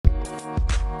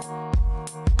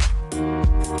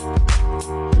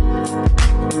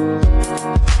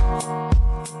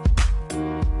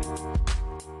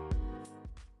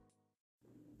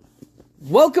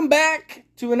Welcome back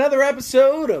to another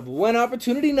episode of When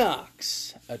Opportunity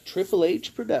Knocks, a Triple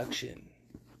H production.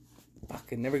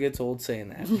 Fuck, it never gets old saying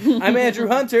that. I'm Andrew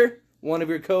Hunter, one of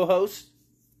your co-hosts.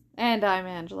 And I'm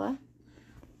Angela.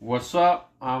 What's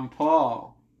up? I'm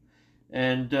Paul.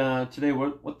 And today,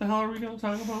 what the hell are we going to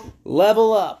talk about?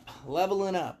 Level up.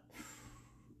 Leveling up.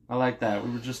 I like that.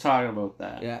 We were just talking about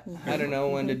that. Yeah, I don't know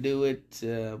when to do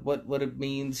it, what it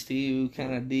means to you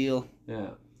kind of deal. Yeah.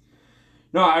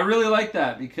 No, I really like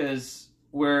that because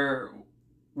where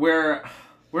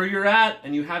you're at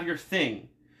and you have your thing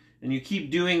and you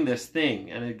keep doing this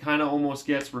thing and it kind of almost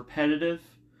gets repetitive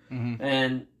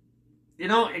and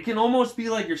it can almost be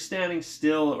like you're standing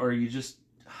still or you just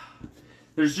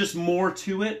there's just more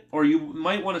to it or you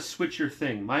might want to switch your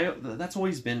thing. That's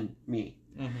always been me.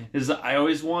 Is that I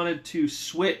always wanted to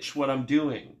switch what I'm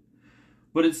doing.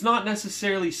 But it's not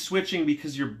necessarily switching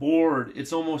because you're bored.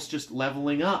 It's almost just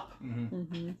leveling up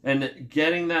and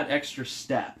getting that extra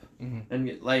step.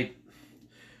 And like,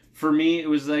 for me, it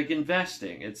was like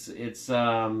investing. It's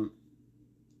I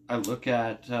look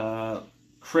at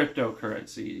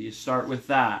cryptocurrency. You start with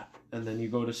that, and then you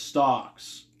go to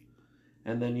stocks,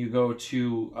 and then you go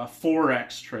to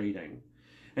forex trading.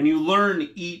 And you learn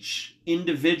each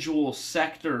individual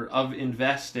sector of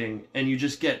investing, and you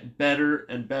just get better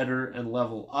and better and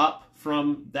level up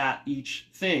from that each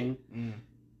thing,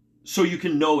 so you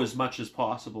can know as much as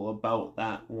possible about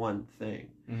that one thing.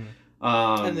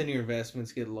 And then your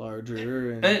investments get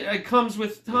larger. And it comes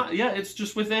with time. Yeah, it's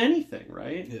just with anything,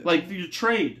 right? Yeah. Like your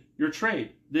trade.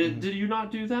 Did you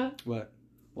not do that? What?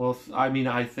 Well, I mean,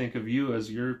 I think of you as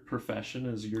your profession,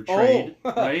 as your trade,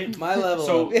 right? My level.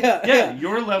 So, up. Yeah,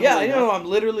 your level. Yeah, I'm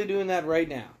literally doing that right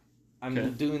now.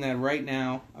 I'm doing that right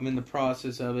now. I'm in the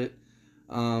process of it.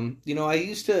 I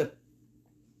used to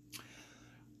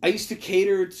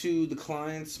cater to the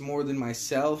clients more than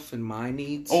myself and my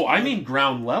needs. Oh, I mean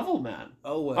ground level, man.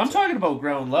 Oh, I'm talking about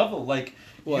ground level. Like,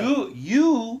 what?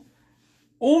 you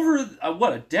over,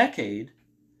 a decade,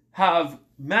 have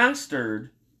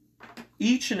mastered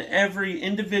each and every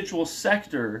individual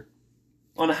sector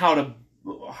on how to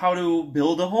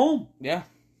build a home. Yeah.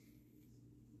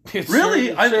 Really?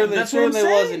 That's what I'm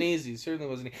saying. wasn't easy. Certainly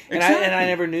wasn't easy. Exactly. And I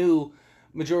never knew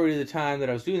majority of the time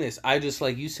that I was doing this. I just,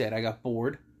 like you said, I got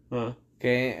bored.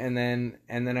 Okay, and then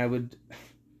I would,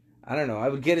 I don't know, I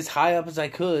would get as high up as I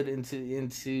could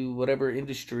into whatever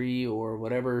industry or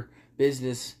whatever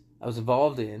business I was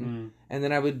involved in, and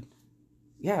then I would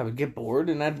get bored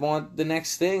and I'd want the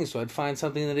next thing. So I'd find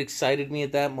something that excited me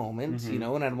at that moment, and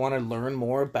I'd want to learn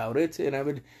more about it. And I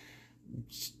would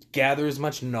gather as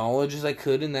much knowledge as I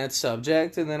could in that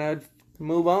subject, and then I'd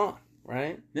move on,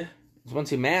 right? Yeah.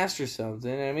 Once you master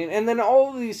something, I mean, and then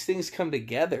all of these things come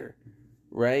together,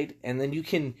 right? And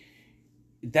then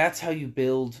that's how you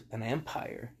build an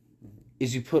empire,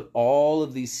 is you put all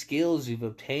of these skills you've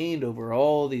obtained over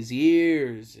all these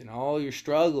years and all your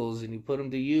struggles, and you put them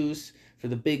to use for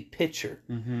the big picture.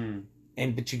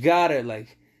 But you gotta,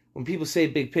 like, when people say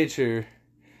big picture,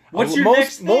 what's your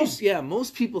next thing?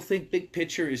 Most people think big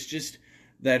picture is just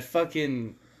that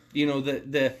fucking,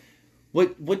 the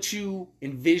what you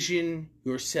envision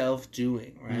yourself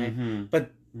doing, right?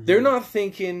 But they're not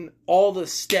thinking all the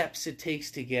steps it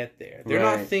takes to get there. They're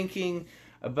not thinking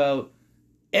about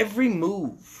every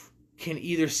move can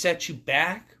either set you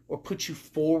back or put you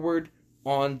forward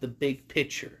on the big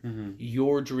picture,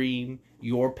 your dream,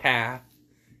 your path,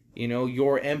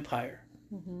 your empire,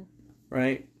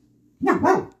 right?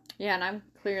 Yeah, and I'm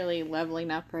clearly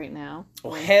leveling up right now.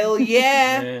 Oh, hell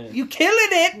yeah! You killing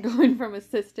it! Going from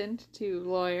assistant to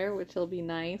lawyer, which will be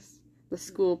nice. The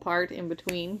school part in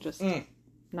between, just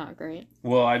not great.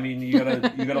 Well, I mean, you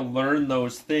gotta learn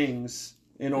those things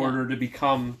in order to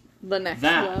become the next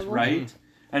level, right?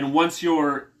 And once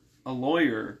you're a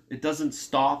lawyer, it doesn't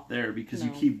stop there because you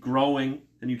keep growing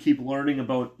and you keep learning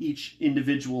about each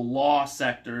individual law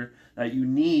sector that you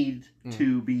need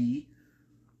to be,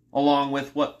 along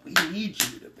with what we need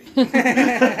you to be.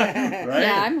 Right?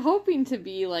 Yeah, I'm hoping to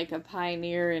be like a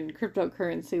pioneer in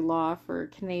cryptocurrency law for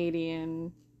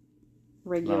Canadian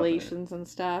regulations and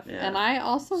stuff. Yeah. And I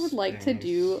also would like to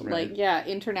do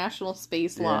international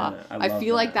space law. I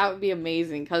feel like that would be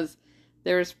amazing because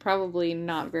there's probably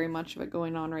not very much of it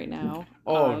going on right now.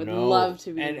 I would love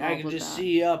to be involved I can with just that.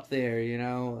 see you up there,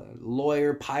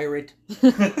 lawyer, pirate.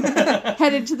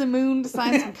 Headed to the moon to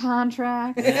sign some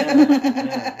contracts.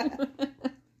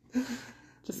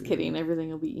 Just kidding.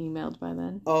 Everything will be emailed by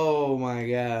then. Oh my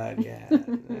god, yeah.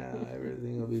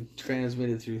 Everything will be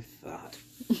transmitted through thought.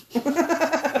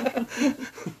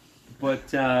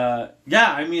 But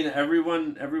yeah, I mean,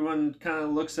 everyone kind of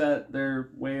looks at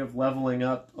their way of leveling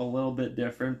up a little bit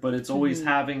different, but it's always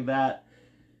having that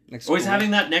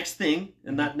having that next thing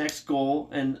and that next goal,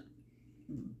 and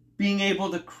being able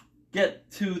to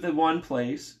get to the one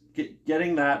place,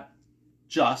 getting that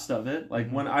just of it. Like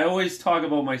when I always talk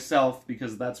about myself,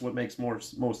 because that's what makes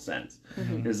most sense,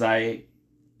 is I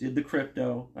did the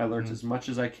crypto, I learned as much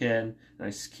as I can, and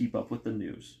I keep up with the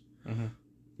news.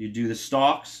 You do the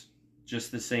stocks,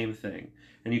 just the same thing.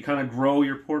 And you kind of grow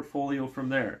your portfolio from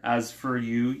there. As for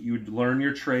you'd learn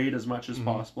your trade as much as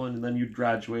possible, and then you'd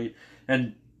graduate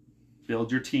and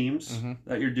build your teams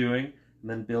that you're doing, and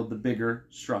then build the bigger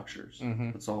structures.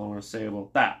 That's all I want to say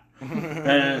about that.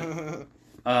 And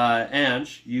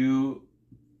Ange, you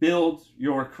build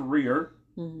your career,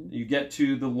 you get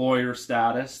to the lawyer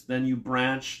status, then you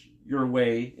branch your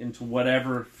way into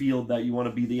whatever field that you want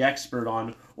to be the expert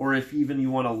on, or if even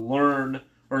you want to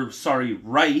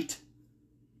write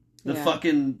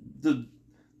the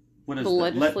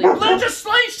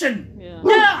legislation.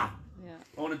 Yeah.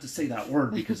 I wanted to say that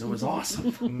word because it was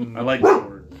awesome. I like that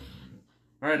word.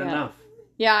 All right, enough.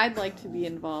 Yeah, I'd like to be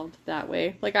involved that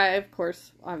way. Like, I, of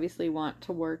course, obviously want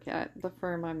to work at the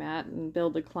firm I'm at and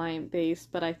build a client base,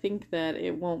 but I think that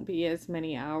it won't be as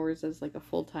many hours as, like, a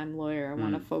full-time lawyer. I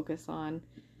want to focus on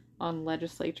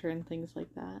legislature and things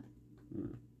like that.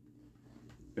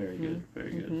 Very good,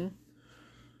 very good.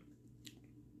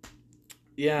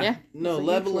 Yeah. No,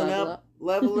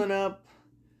 leveling up.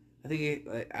 I think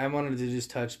I wanted to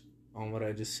just touch on what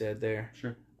I just said there.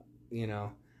 Sure. You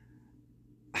know,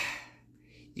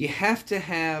 you have to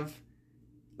have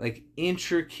like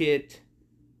intricate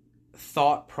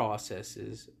thought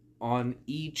processes on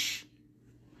each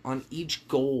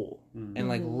goal and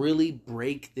like really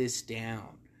break this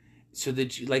down so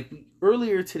that you, like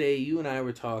earlier today, you and I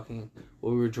were talking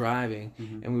while we were driving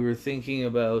and we were thinking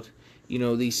about, you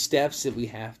know, these steps that we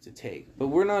have to take. But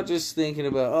we're not just thinking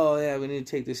about, oh yeah, we need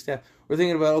to take this step. We're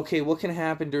thinking about, okay, what can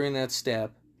happen during that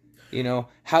step? You know,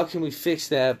 how can we fix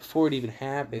that before it even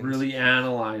happens? Really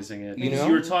analyzing it. Because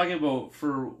you were talking about,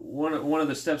 for one of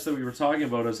the steps that we were talking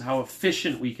about is how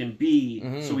efficient we can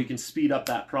be so we can speed up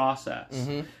that process.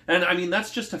 And I mean,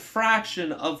 that's just a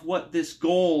fraction of what this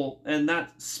goal and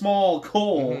that small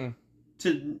goal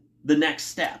to the next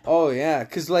step. Oh, yeah.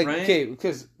 Because, like,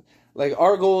 because like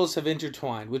our goals have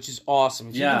intertwined, which is awesome.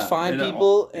 If you can find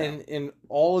people and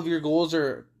all of your goals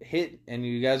are hit and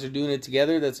you guys are doing it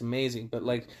together, that's amazing. But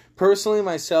like personally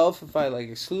myself, if I like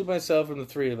exclude myself from the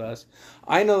three of us,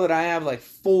 I know that I have like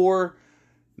 4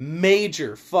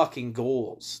 major fucking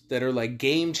goals that are like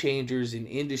game changers in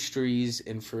industries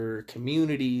and for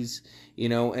communities, you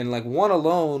know, and like one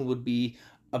alone would be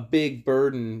a big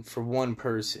burden for one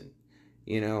person.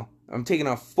 You know, I'm taking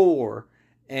off 4,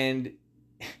 and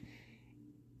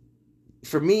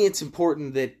for me, it's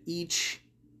important that each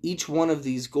one of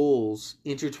these goals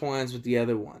intertwines with the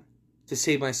other one to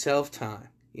save myself time,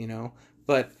 you know.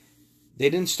 But they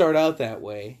didn't start out that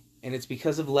way, and it's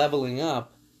because of leveling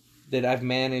up that I've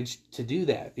managed to do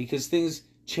that. Because things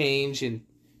change, and,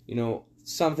 you know,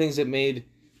 some things that made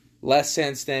less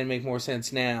sense then make more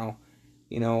sense now.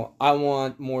 You know, I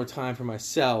want more time for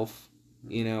myself.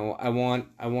 You know, I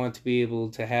want to be able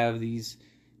to have these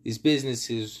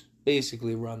businesses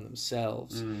basically run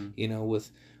themselves, you know,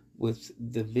 with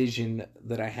the vision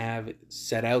that I have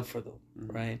set out for them,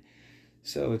 right?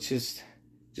 So it's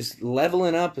just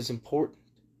leveling up is important,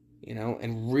 you know,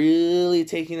 and really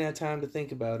taking that time to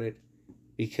think about it,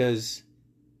 because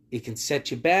it can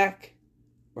set you back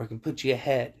or it can put you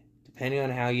ahead, depending on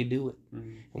how you do it.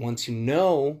 And once you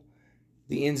know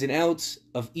the ins and outs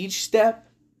of each step,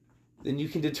 then you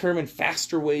can determine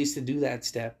faster ways to do that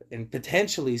step and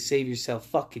potentially save yourself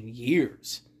fucking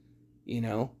years, you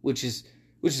know, which is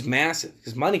massive,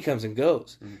 because money comes and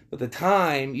goes, but the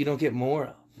time you don't get more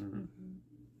of.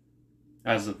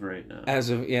 As of right now. I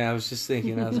was just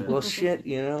thinking, I was like, well, shit,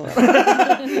 you know.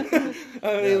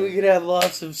 I mean, we could have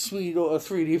lots of sweet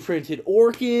 3D printed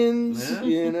organs,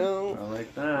 you know. I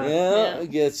like that. Yeah,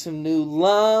 get some new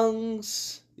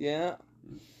lungs,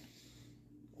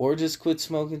 or just quit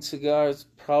smoking cigars.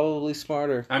 Probably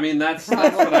smarter. I mean, that's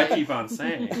what I keep on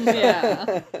saying.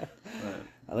 Yeah.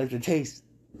 I like the taste.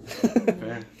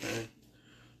 Fair.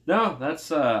 No,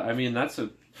 that's. I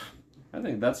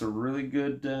think that's a really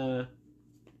good,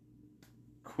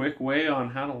 quick way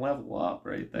on how to level up,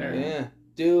 right there. Yeah,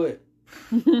 do it.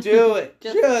 Do it.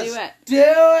 Just do it. Do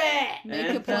it.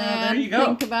 Make a plan. There you go.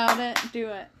 Think about it. Do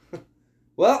it.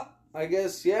 Well, I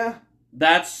guess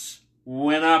that's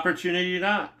when opportunity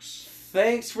knocks.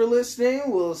 Thanks for listening.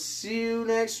 We'll see you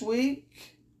next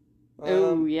week.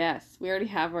 Oh, yes. We already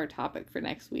have our topic for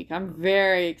next week. I'm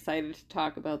very excited to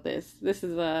talk about this. This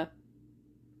is I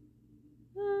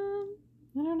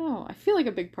don't know. I feel like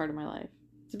a big part of my life.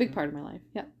 It's a big part of my life.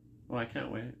 Yeah. Well, I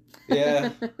can't wait.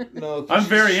 Yeah. No. I'm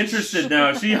very interested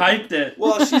now. She hyped it.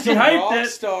 Well, she's She a hyped rock it.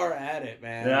 star at it,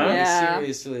 man. Yeah? Like, Yeah.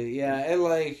 seriously. Yeah. And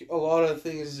like a lot of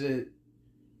things that,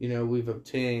 we've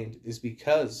obtained is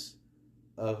because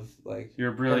of like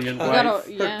Your brilliant her, wife.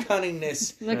 Yeah. her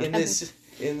cunningness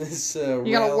in this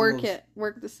You gotta work realm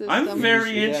work the system. I'm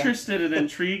very Yeah. interested and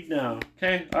intrigued now.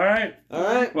 Okay, all right. All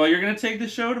right. Well, you're gonna take the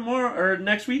show tomorrow or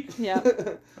next week. Yeah.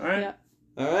 All right. Yeah.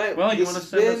 All right. Well, you this wanna has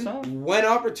send us been off? When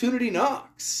Opportunity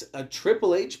Knocks, a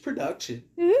Triple H production.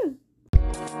 Woohoo.